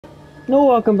No,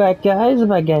 welcome back, guys.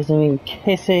 My guys, I mean,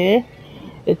 Casey.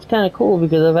 It's kind of cool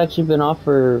because I've actually been off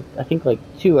for, I think, like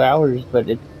 2 hours, but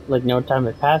it's like no time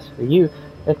had passed for you.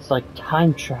 It's like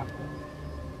time travel.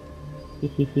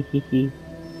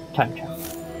 Time travel.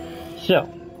 So,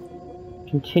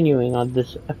 continuing on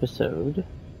this episode,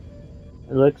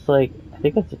 it looks like, I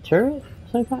think it's a turret?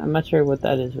 Something? I'm not sure what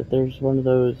that is, but there's one of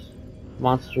those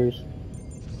monsters,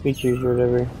 creatures, or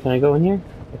whatever. Can I go in here?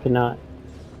 I cannot.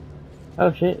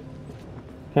 Oh shit.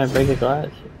 Can I break the glass?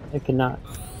 I cannot.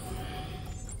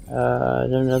 Is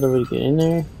there another way to get in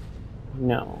there?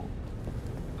 No.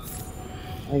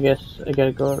 I guess I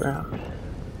gotta go around.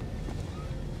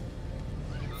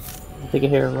 I think I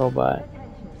hear a robot.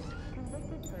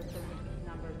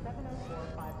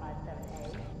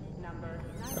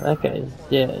 Oh, that guy's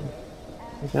dead.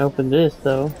 I can open this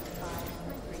though.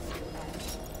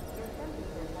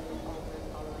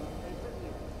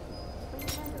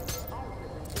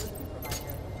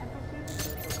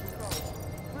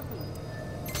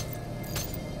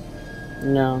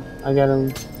 No, I got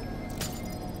him.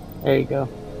 There you go.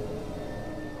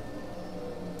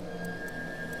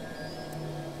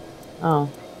 Oh.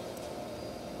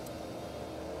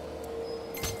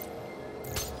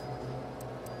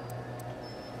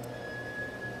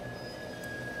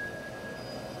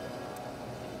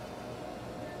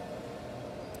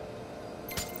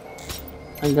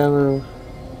 I got him.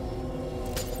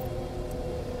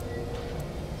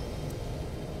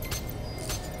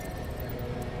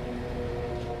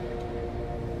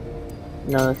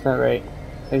 No, that's not right.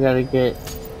 I gotta get...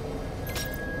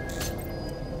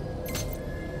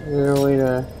 Is there a way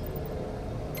to...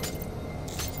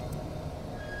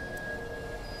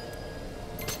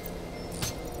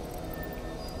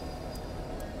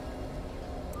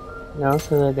 No,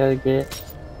 because I gotta get...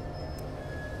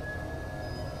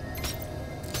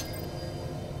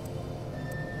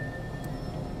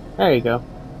 There you go.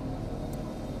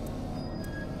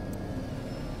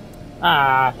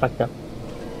 Ah, I fucked up.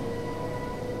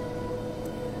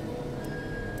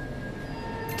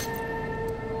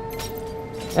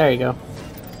 There you go.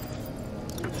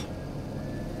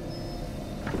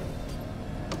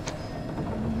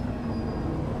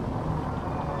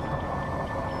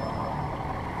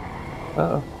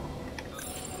 Uh-oh.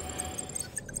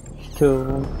 There's two of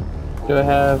them. Do I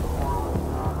have...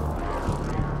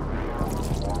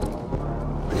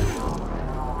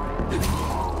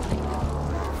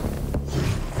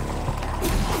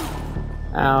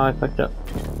 Ow, I fucked up.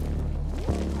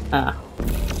 Ah.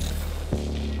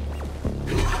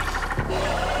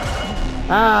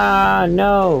 Ah,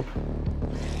 no!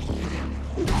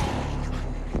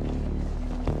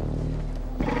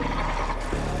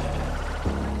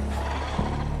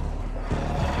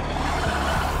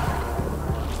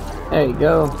 There you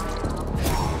go. Get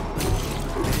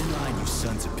in line, you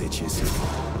sons of bitches.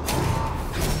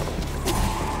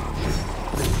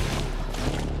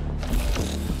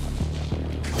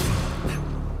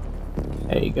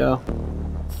 There you go.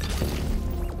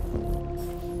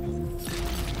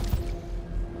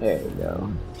 There you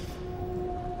go.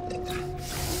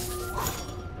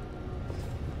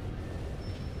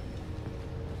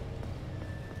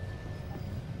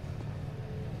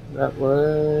 That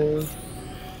was...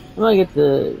 I'm gonna get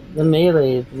the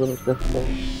melee is a little difficult.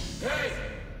 Hey!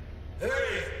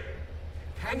 Hey!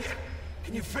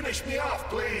 Can you finish me off,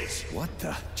 please? What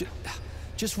the?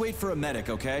 Just wait for a medic,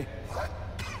 okay? What?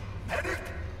 Medic?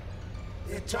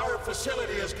 The entire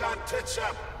facility has gone tits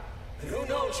up. And who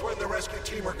knows when the rescue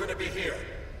team are gonna be here.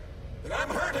 But I'm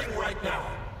hurting right now.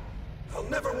 I'll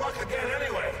never walk again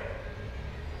anyway.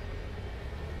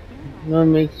 What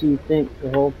makes you think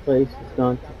the whole place is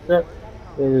gone tits up?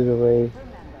 There's a way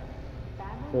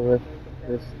to lift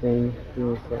this thing. Give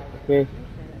me a sec, okay?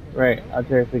 Right, I'll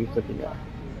try to figure something out.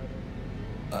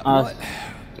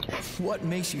 What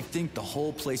makes you think the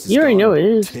whole place is You already gone know it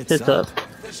is tits up.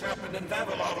 If this happened in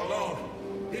Vavilov alone,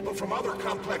 people from other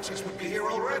complexes would be here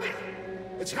already.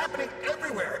 It's happening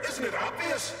everywhere, isn't it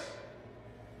obvious?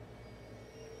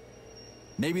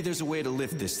 Maybe there's a way to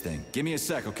lift this thing. Give me a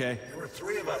sec, okay? There were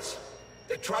three of us.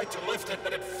 They tried to lift it,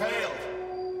 but it failed.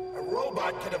 A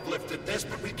robot could have lifted this,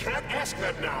 but we can't ask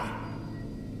them now.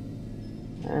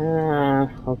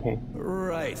 Okay.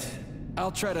 Right.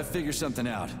 I'll try to figure something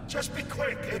out. Just be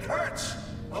quick, it hurts.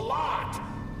 A lot.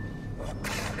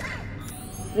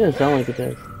 It doesn't sound like it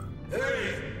does.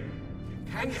 Hey!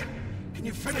 Can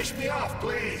you finish me off,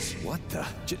 please? What the?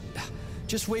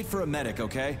 Just wait for a medic,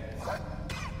 okay? What?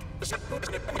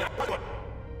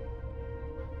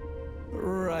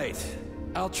 Right.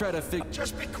 I'll try to figure...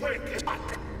 Just be quick.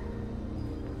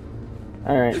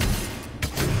 Alright.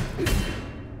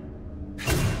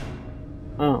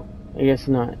 Oh, I guess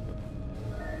not.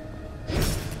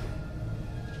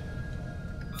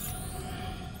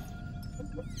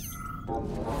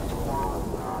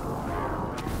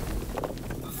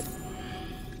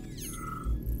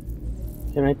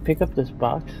 Can I pick up this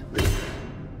box?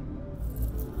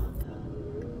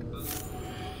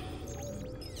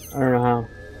 I don't know how.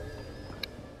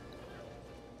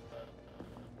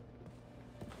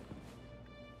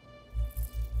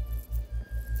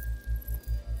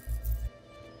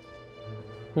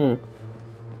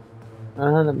 I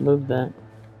don't know how to move that.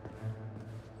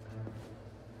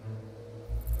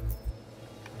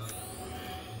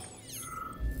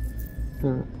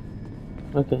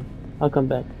 Okay, I'll come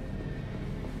back.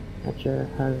 Not sure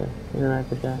how to interact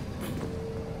with that.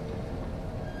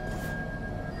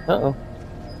 Uh-oh.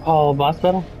 Oh, boss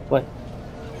battle? What?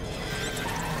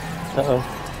 Uh-oh.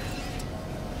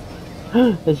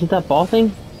 Is it that ball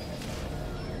thing?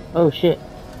 Oh, shit.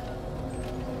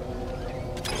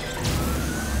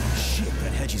 Shit,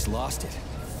 that Hedgie's lost it.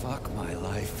 Fuck my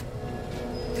life.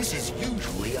 This is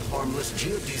usually a harmless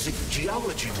geodesic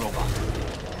geology robot.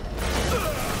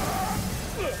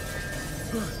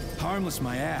 Harmless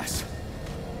my ass.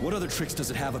 What other tricks does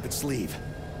it have up its sleeve?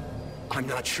 I'm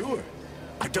not sure.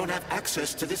 I don't have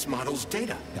access to this model's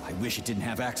data. I wish it didn't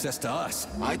have access to us.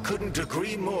 I couldn't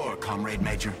agree more, Comrade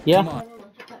Major. Yeah. Come on.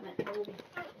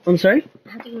 I'm sorry?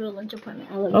 I have to go to a lunch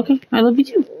appointment. I love you. Okay, I love you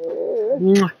too.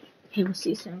 Mwah. Hey, we'll see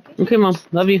you soon, okay? Okay, Mom.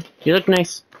 Love you. You look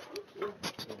nice.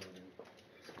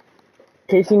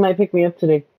 Casey might pick me up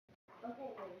today.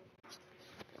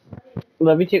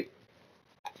 Love you too.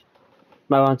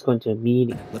 My mom's going to a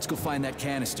meeting. Let's go find that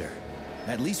canister.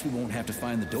 At least we won't have to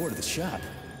find the door to the shop.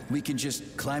 We can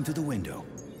just climb through the window.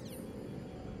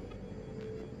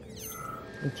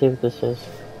 Let's see what this is.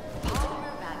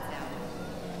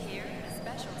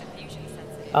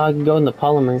 Oh, I can go in the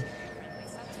polymer.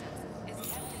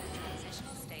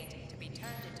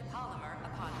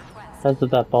 That's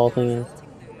what that ball thing is.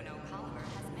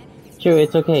 Sure,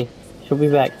 it's okay. She'll be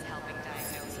back.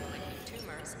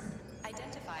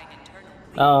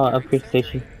 Oh, upgrade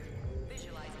station.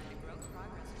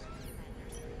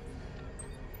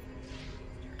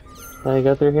 Can I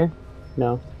go through here?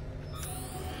 No.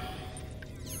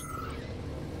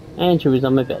 And Chewie's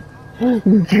on my bed.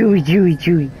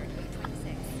 Chewie.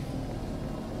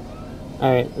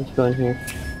 Alright, let's go in here.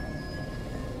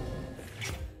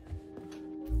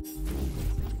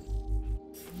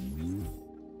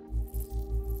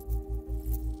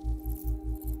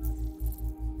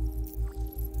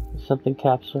 Something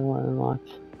capsule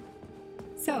unlocked.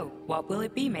 So, what will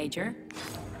it be, Major?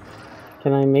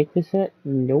 Can I make this yet?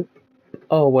 Nope.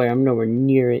 Oh wait, I'm nowhere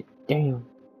near it. Damn.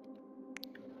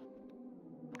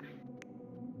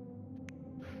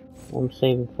 I'm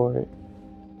saving for it.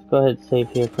 Let's go ahead and save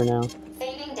here for now.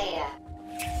 Saving data.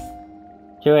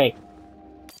 Chewie!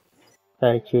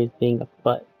 Sorry, Chewie's being a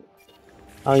butt.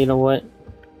 Oh, you know what?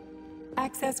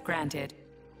 Access granted.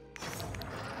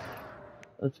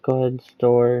 Let's go ahead and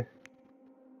store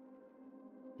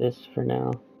this for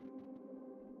now.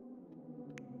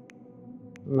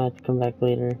 I might have to come back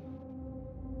later.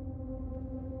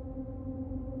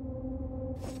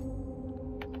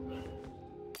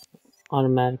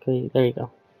 Automatically, there you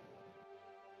go.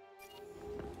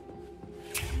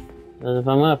 So if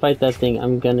I'm gonna fight that thing,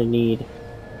 I'm gonna need...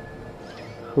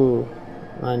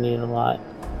 I need a lot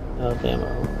of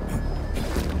ammo.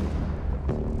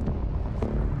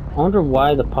 I wonder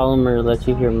why the polymer lets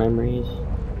you hear memories.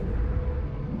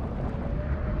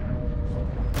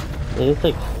 It's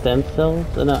like stem cells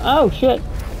and oh shit!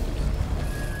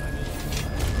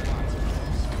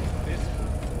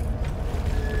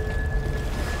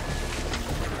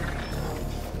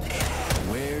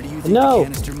 Where do you think No! the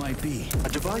canister might be? A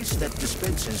device that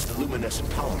dispenses the luminescent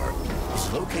polymer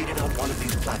is located on one of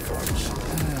these platforms.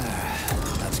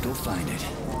 Let's go find it.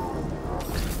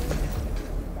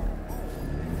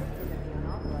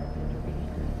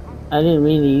 I didn't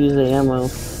mean to use the ammo.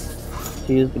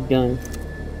 To use the gun.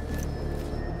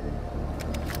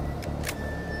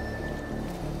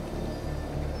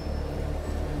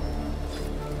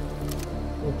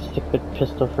 Let's stick with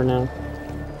pistol for now.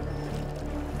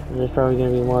 There's probably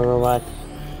gonna be more robots.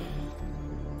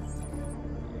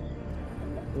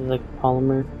 There's like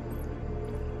polymer.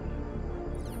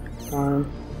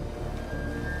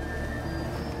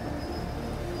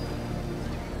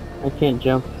 I can't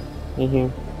jump in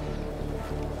here.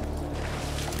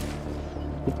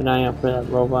 Keep an eye out for that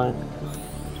robot.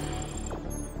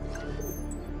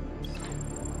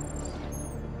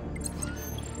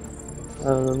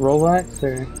 The robots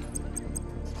or...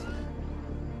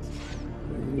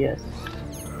 Yes.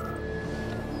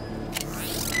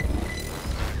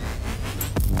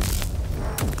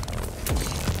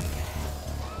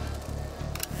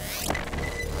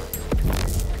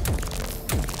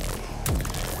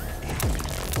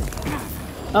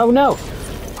 Oh no!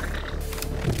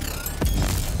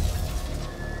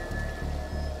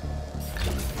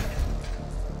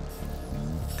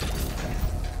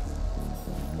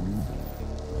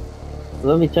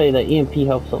 Let me tell you that EMP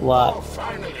helps a lot. Oh,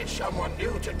 finally someone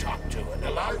new to talk to, and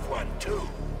a live one, too.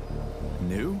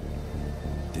 New?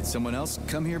 Did someone else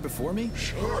come here before me?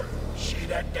 Sure. See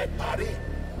that dead body?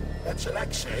 That's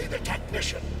Alexei, the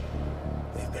technician.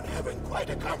 We've been having quite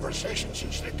a conversation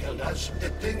since they killed us. The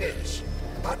thing is,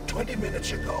 about 20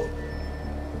 minutes ago,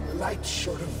 the light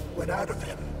sort of went out of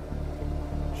him.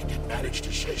 He did manage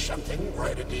to say something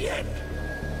right at the end,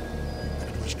 but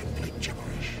it was complete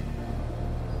gibberish.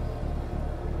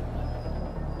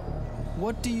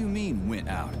 What do you mean, went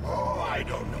out? Oh, I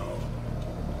don't know.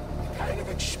 He kind of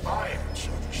expired,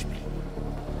 so to speak.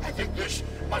 I think this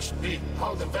must be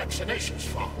all the vaccination's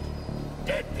fault.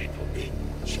 Dead people being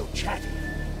so chatty.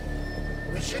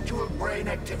 Residual brain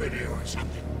activity or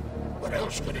something. What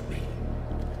else could it be?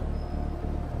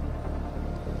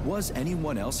 Was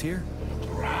anyone else here?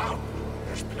 Look around.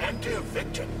 There's plenty of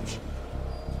victims.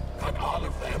 Not all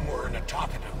of them were in a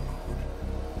talkative mood.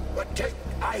 But take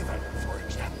Ivan, for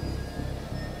example.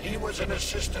 He was an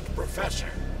assistant professor.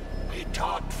 He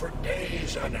taught for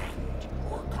days on end.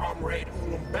 Or Comrade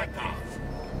Ulumbekov.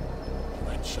 He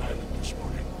went silent this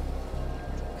morning.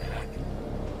 And he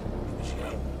was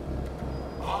young.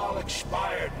 All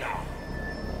expired now.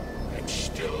 And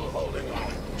still holding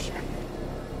on, sir.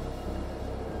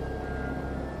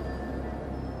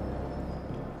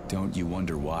 Don't you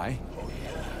wonder why? Oh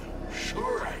yeah,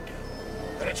 sure I do.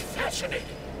 But it's fascinating.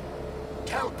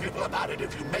 Tell people about it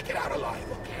if you make it out alive,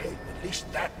 okay? At least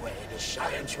that way the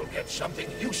science will get something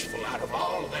useful out of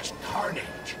all this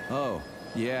carnage. Oh,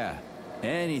 yeah.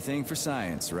 Anything for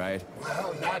science, right?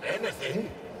 Well, not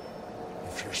anything.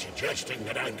 If you're suggesting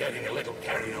that I'm getting a little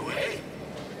carried away.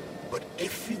 But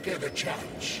if you get a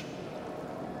chance...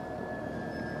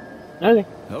 Okay.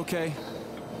 Okay.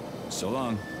 So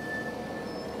long.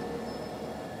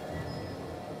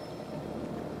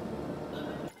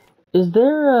 Is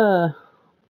there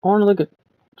I want to look at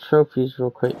trophies real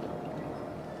quick.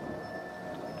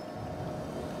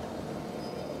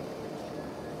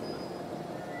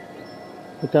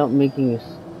 Without making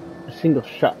a single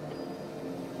shot.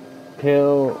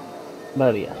 Kill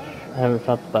Baliash. I haven't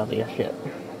fought the Baliash yet.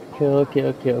 Kill.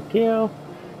 Kill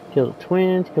the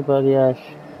twins, kill Baliash.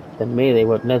 The melee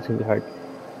weapon, that's gonna be hard.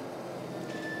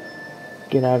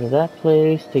 Get out of that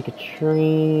place, take a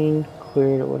train,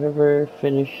 clear it, whatever,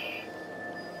 finish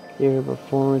your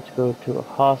performance, go to a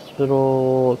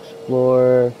hospital,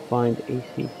 explore, find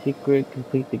AC secret,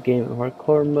 complete the game in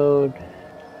hardcore mode,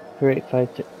 create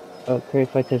 5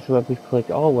 types of weapons, collect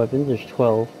all weapons, there's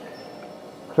 12,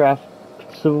 craft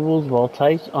consumables of all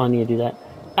types, I need to do that,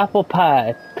 apple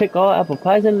pie, pick all apple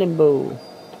pies in limbo,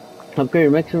 upgrade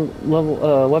your maximum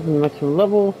level, weapon maximum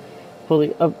level,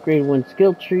 fully upgrade one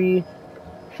skill tree,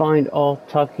 find all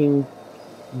talking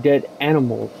dead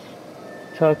animals,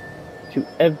 talk to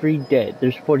every dead.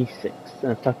 There's 46,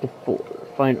 and I've talked to 4.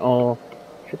 Find all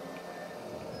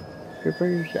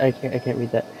trippers. I can't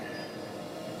read that.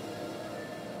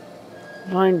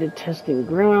 Find a testing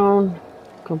ground.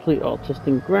 Complete all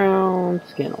testing grounds.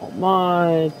 Scan all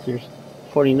mods. There's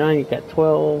 49. You got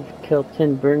 12. Kill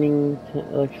 10 burning. 10,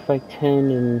 electrify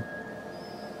 10 and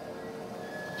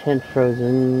 10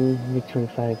 frozen. Make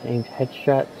 25 aimed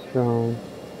headshots from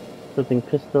flipping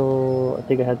pistol. I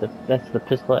think I had that's the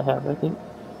pistol I have, I think.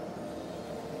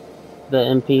 The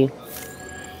MP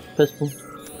pistol.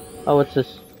 Oh, what's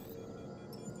this?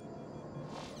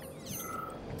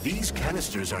 These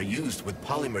canisters are used with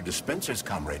polymer dispensers,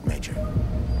 Comrade Major.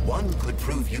 One could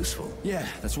prove useful. Yeah,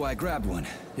 that's why I grabbed one.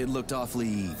 It looked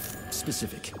awfully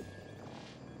specific.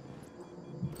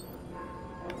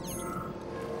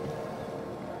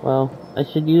 Well, I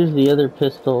should use the other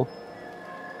pistol.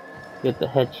 Get the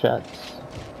headshots.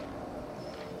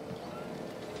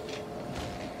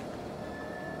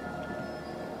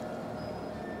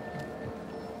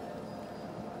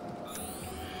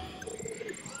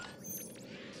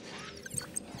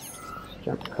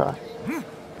 Jump across.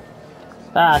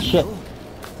 Ah, shit.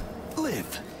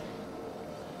 Live.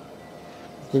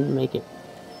 Didn't make it.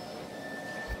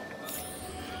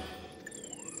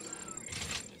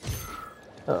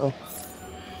 Uh-oh.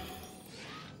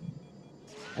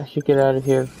 I should get out of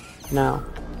here now.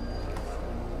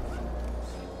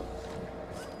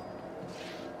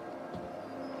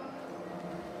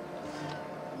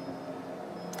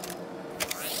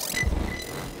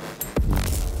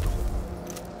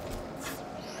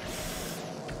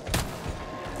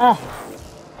 Ah!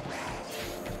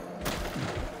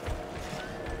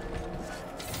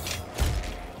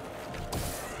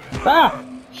 Ah!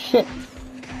 Shit!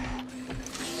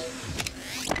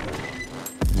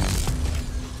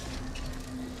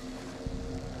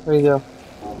 There you go.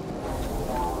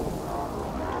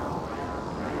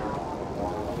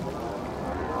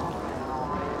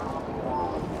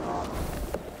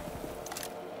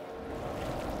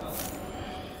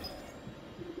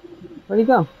 Where'd he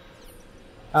go?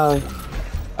 Oh,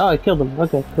 I killed him.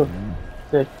 Okay, cool.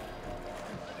 Good.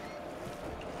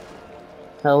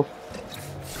 Health.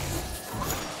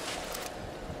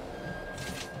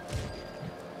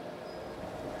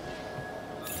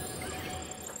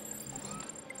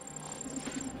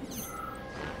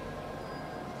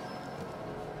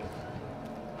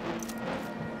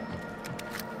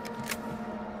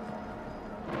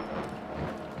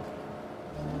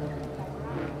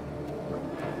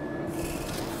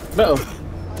 Uh-oh.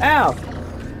 Ow!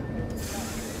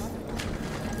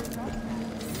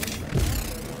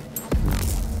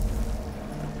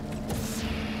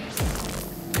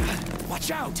 Watch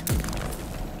out!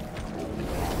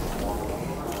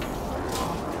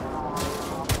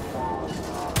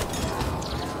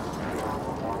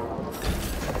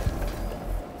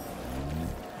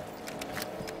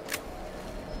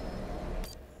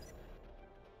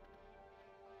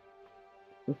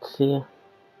 Let's see.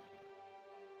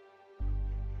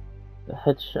 The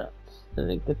headshots. Did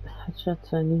I get the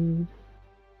headshots I need?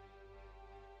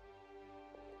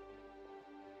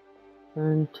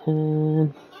 Burn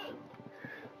 10.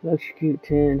 Execute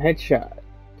 10. Headshots.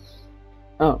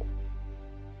 Oh.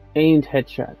 Aimed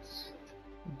headshots.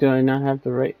 Do I not have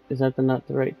the right? Is that not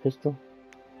the right pistol?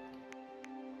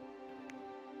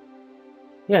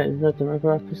 Yeah, is that the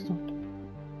regular pistol?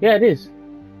 Yeah, it is.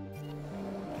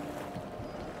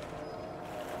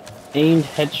 Aimed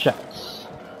headshots.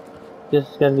 This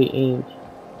has gotta be aimed.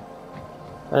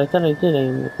 But I thought I did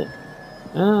aim with it.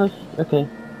 Oh, okay.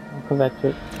 I'll come back to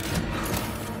it.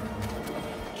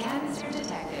 Canister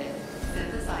detected.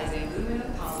 Synthesizing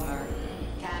aluminum polymer.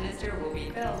 Canister will be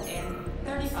built in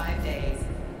 35 days.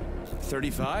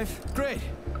 35? Great.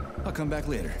 I'll come back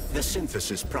later. The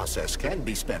synthesis process can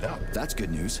be sped up. That's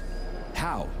good news.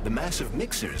 How? The massive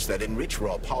mixers that enrich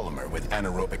raw polymer with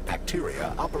anaerobic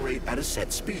bacteria operate at a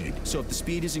set speed. So if the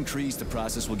speed is increased, the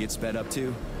process will get sped up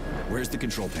too? Where's the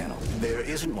control panel? There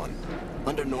isn't one.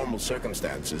 Under normal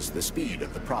circumstances, the speed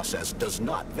of the process does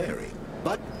not vary.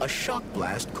 But a shock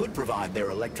blast could provide their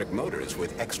electric motors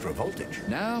with extra voltage.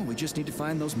 Now, we just need to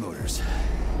find those motors.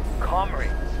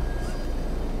 Comrades,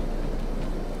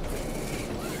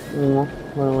 Run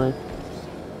away.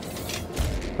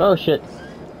 Oh shit.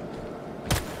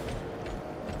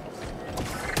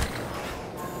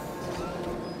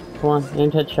 Come on,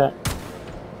 aimed headshot.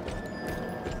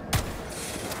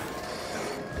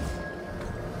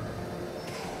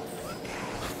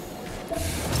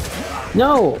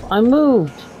 No! I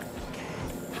moved!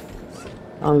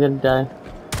 I'm gonna die.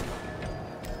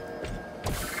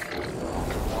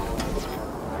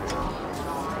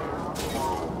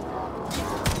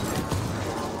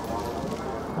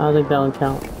 I don't think that one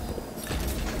counts.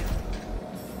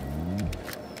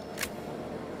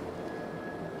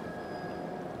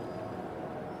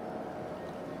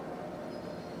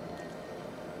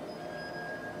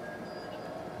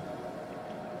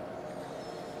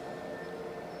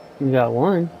 You got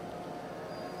one.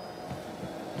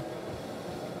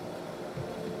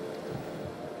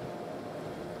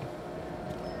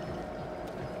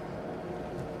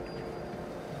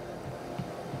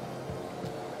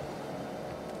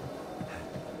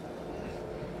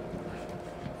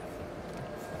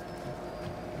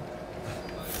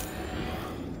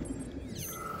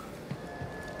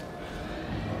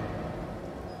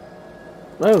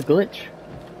 Oh, glitch.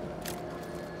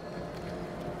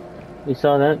 You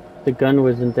saw that? The gun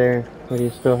wasn't there, but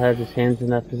he still had his hands in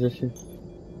that position.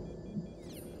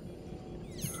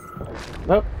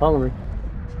 Oh, polymer.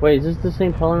 Wait, is this the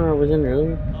same polymer I was in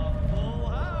earlier?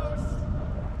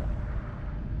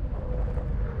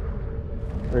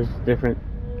 Or is it different?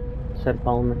 Set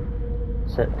polymer.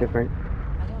 Set different.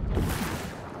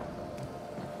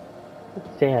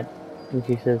 It's sad when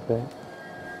she says that.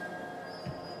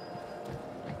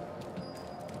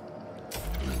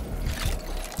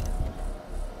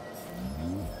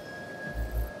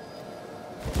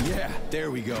 There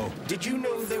we go. Did you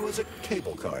know there was a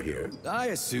cable car here? I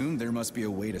assumed there must be a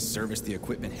way to service the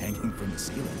equipment hanging from the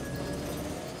ceiling.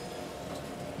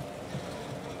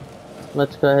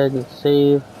 Let's go ahead and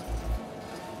save.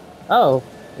 Oh,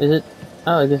 is it?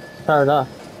 Oh, I guess it's powered off.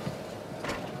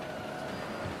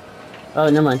 Oh,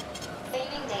 never mind.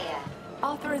 Saving data.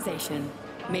 Authorization.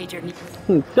 Major.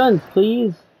 Guns,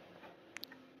 please.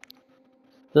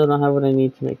 Still don't have what I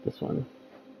need to make this one.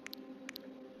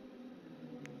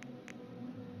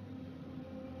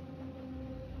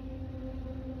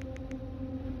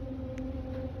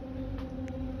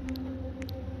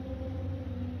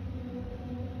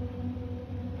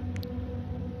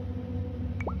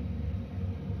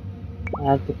 I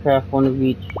have to craft one of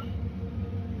each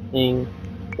thing.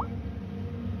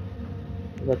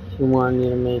 I got 2 more I need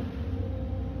to make.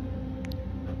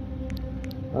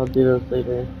 I'll do those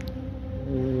later.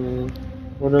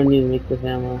 What do I need to make this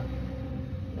ammo?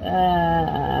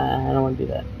 I don't want to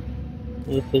do that. I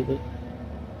need to save it.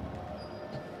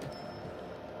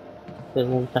 Save it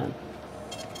one time.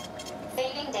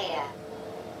 Saving data.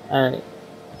 Alright.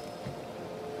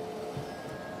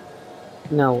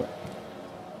 Now what?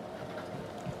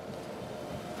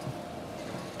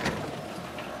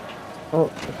 Oh,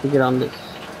 I have to get on this.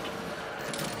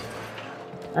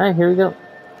 Alright, here we go.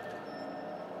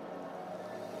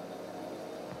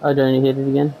 Oh, do I need to hit it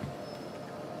again?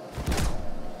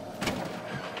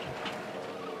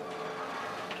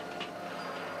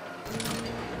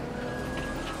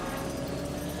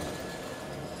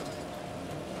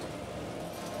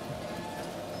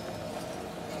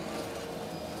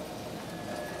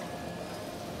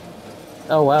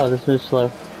 Oh wow, this moves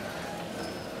slow.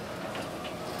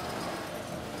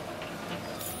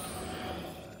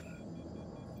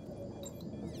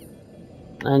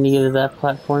 I need to get to that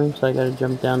platform, so I gotta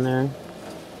jump down there.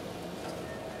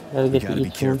 Gotta get to be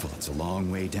each careful. one. It's a long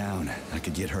way down. I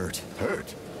could get hurt.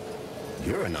 Hurt?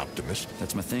 You're an optimist.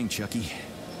 That's my thing, Chucky.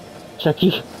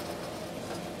 Chucky.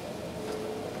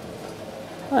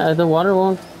 The water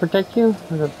won't protect you?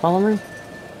 Or the polymer?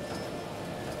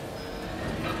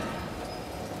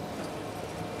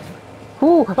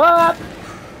 Ooh! Ah!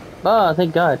 Ah,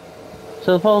 thank God.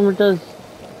 So the polymer does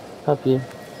help you.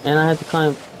 And I have to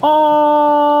climb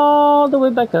all the way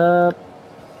back up.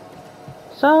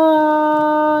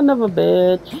 Son of a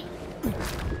bitch.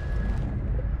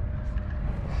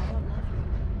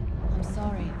 I'm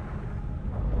sorry.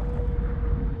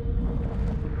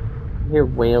 I hear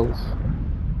whales.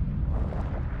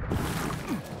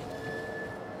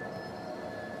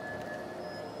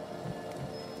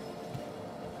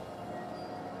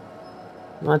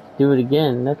 I'll have to do it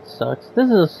again. That sucks. This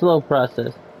is a slow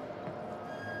process.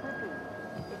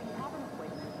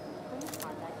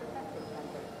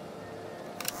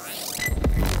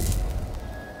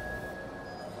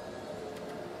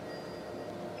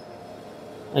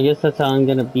 I guess that's how I'm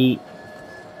gonna beat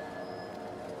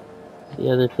the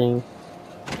other thing.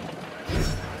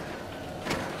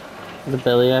 The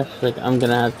belly ash, like I'm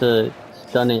gonna have to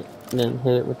stun it and then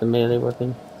hit it with the melee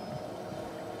weapon.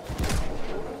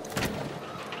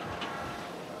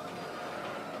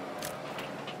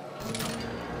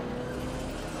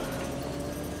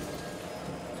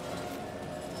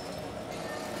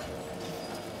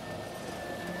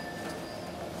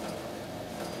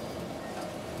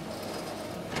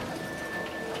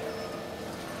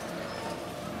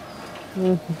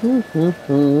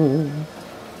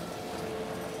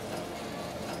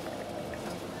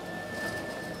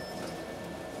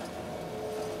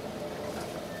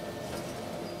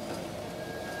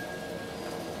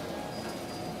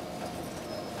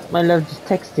 My love just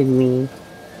texted me.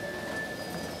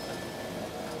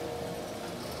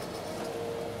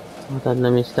 Hold on,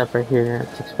 let me stop right here and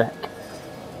text back.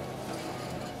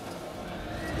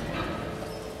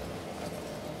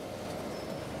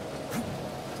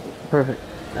 Perfect.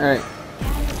 Alright.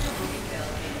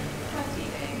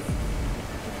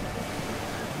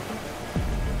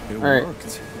 It Alright.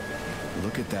 worked.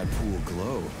 Look at that pool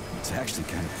glow. It's actually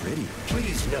kind of pretty.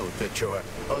 Please note that your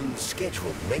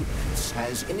unscheduled maintenance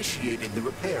has initiated the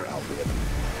repair algorithm.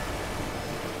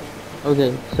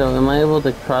 Okay, so am I able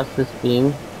to cross this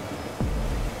beam?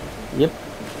 Yep.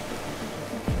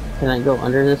 Can I go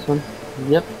under this one?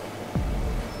 Yep.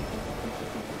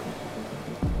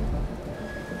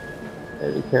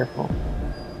 Gotta be careful.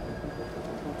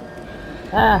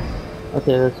 Ah!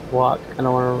 Okay, let's walk. I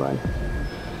don't want to run.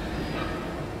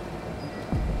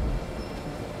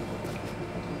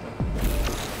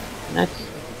 Next.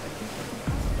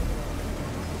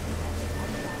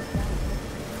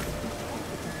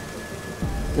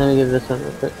 Let me give this one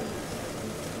real quick.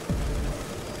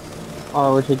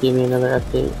 Oh, I wish it gave me another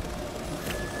update.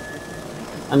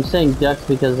 I'm saying ducks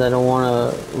because I don't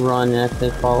want to run and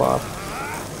actually fall off.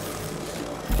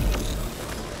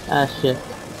 Ah, shit.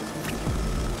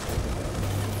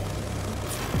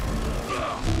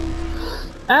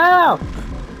 Ow!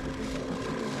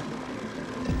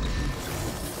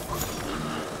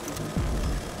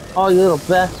 Oh, you little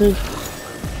bastard.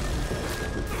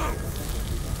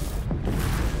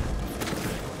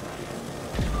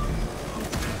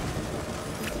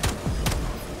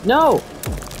 No!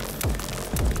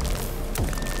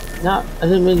 No, I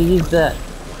didn't mean to use that.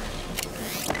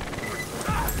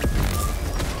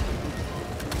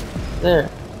 There.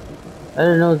 I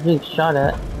didn't know it was being shot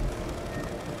at.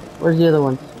 Where's the other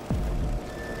ones?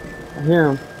 I hear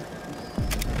him.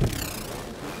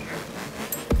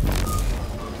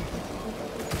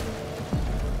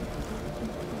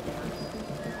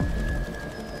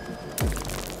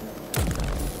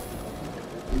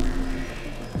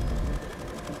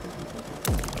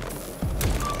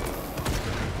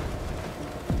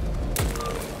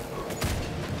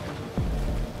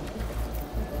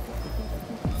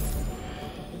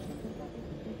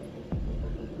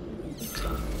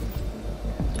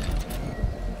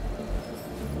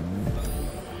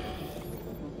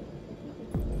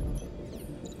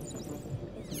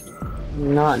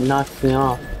 Not knocks me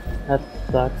off. That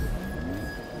sucks.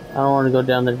 I don't want to go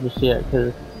down there just yet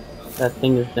because that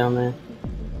thing is down there.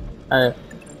 Alright.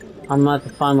 I'm gonna have to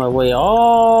find my way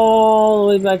all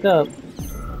the way back up.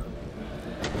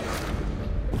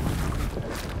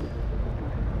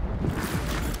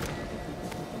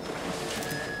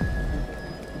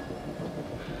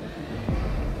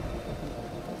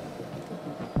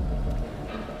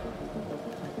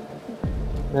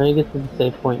 Let me get to the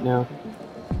safe point now.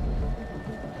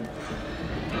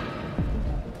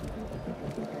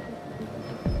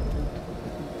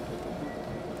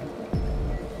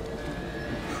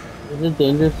 Is it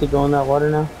dangerous to go in that water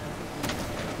now?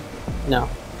 No.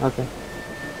 Okay.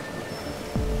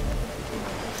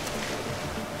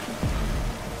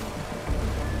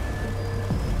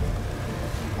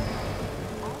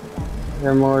 There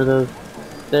are more of those.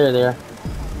 There they are.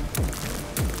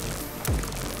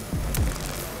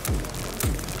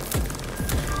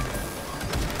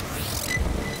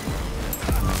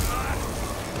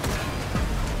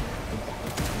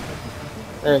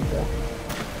 There you go.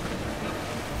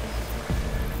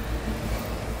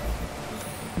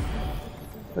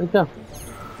 Where'd it go?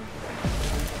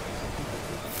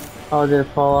 Oh, did it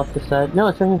fall off the side? No,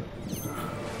 it's right here.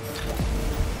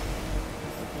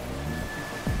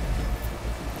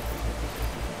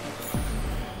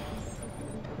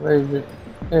 Where is it?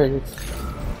 There it is.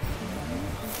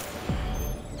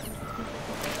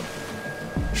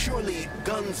 Surely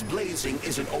guns blazing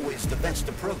isn't always the best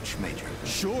approach, Major.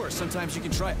 Sure, sometimes you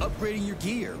can try upgrading your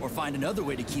gear or find another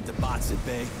way to keep the bots at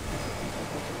bay.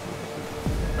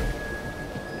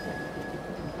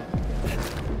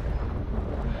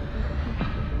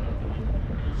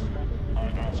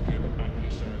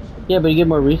 Yeah, but you get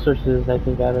more resources, I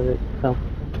think, out of it, so.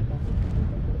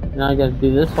 Now I gotta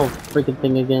do this whole freaking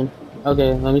thing again.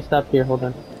 Okay, let me stop here, hold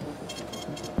on.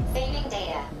 Saving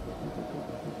data.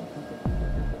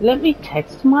 Let me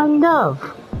text my love.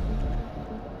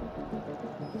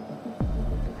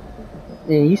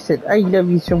 Yeah, you said, I love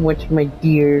you so much, my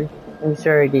dear. I'm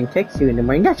sorry I didn't text you in the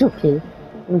morning. That's okay.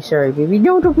 I'm sorry, baby.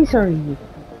 No, don't be sorry.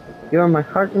 You're my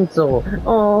heart and soul.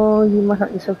 Oh, you're my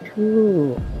heart and soul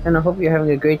too. And I hope you're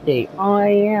having a great day. Oh, I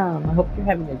am. I hope you're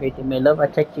having a great day, my love. I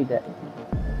text you that.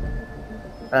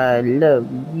 I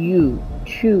love you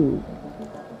too,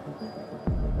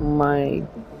 my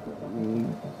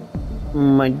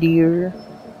dear.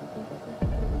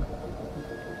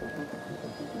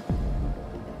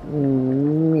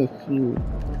 Miss you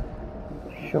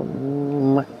so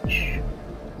much.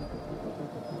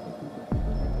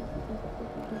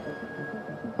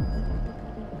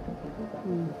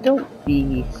 Don't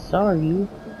be sorry.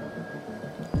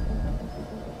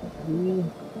 We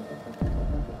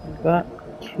got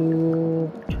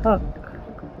to talk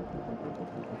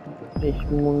this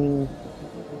morning.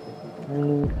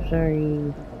 I'm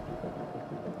sorry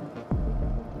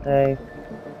I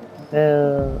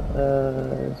fell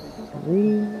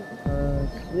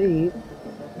asleep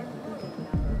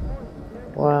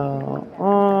while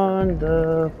on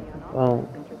the phone.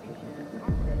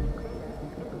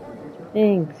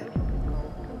 Thanks,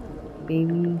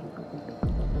 baby.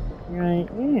 Here I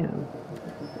am.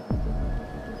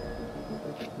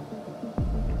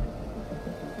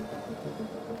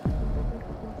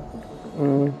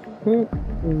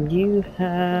 You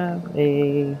have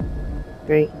a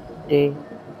great day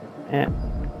at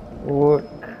work,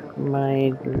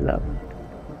 my love.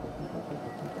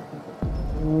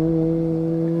 Mwah.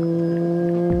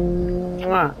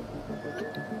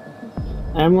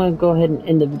 I'm gonna go ahead and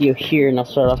end the video here, and I'll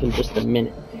start off in just a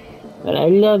minute. But I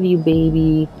love you,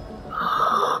 baby.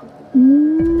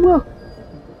 Mwah.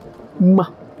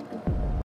 Mwah.